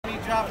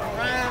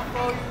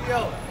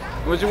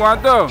What you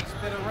want to do?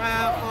 Spit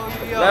around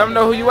for you, yo. Let them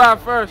know who you are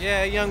first.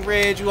 Yeah, Young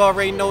Reg, you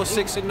already know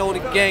 6 and know the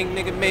gang,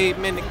 nigga made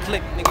men to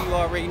click, nigga, you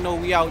already know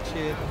we out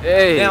here.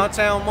 Hey.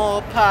 Downtown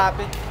mall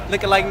popping,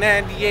 looking like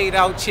 98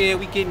 out here,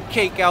 we getting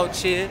cake out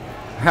here.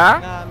 Huh?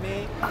 Nah,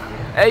 man.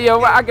 Hey, yo,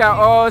 I got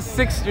all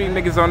 6th Street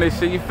niggas on this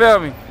shit, you feel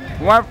me?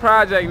 One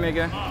project,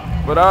 nigga,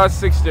 but all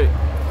 6th Street.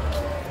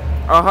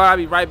 Oh, I'll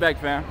be right back,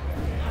 fam.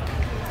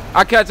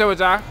 I'll catch up with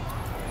y'all.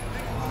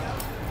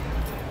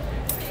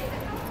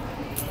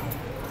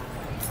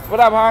 What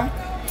up, homie?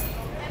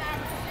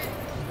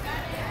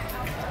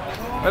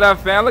 What up,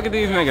 fam? Look at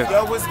these niggas.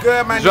 Yo, what's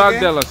good, my Drug nigga?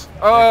 dealers.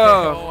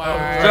 Oh,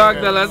 drug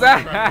dealers.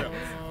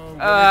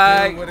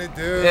 Alright. What it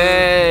do?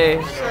 Hey.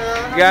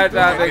 Got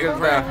y'all niggas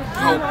now.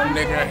 Coke,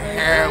 nigga,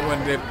 heroin,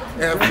 the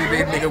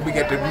LCD, nigga, we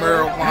get the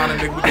marijuana,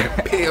 nigga, we get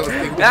the pills,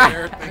 nigga, we get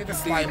everything. This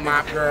is like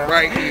my girl.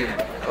 Right here.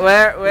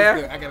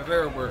 Where? I got a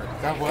third word.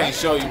 Can't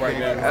show you right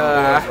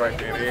now. Right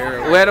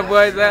there. Where the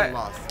boys at?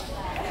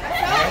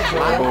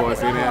 Boys,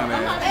 they down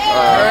there.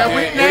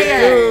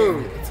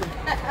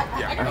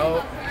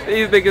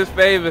 These niggas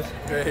famous.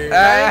 Hey.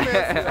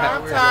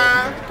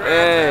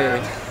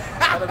 Hey.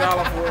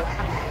 $100 for it.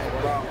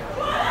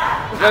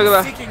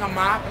 Look, Seeking a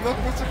mop. Look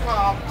what you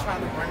call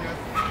trying to bring us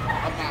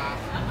a mop.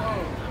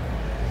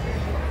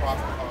 Across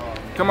the hall.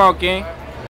 come on, King.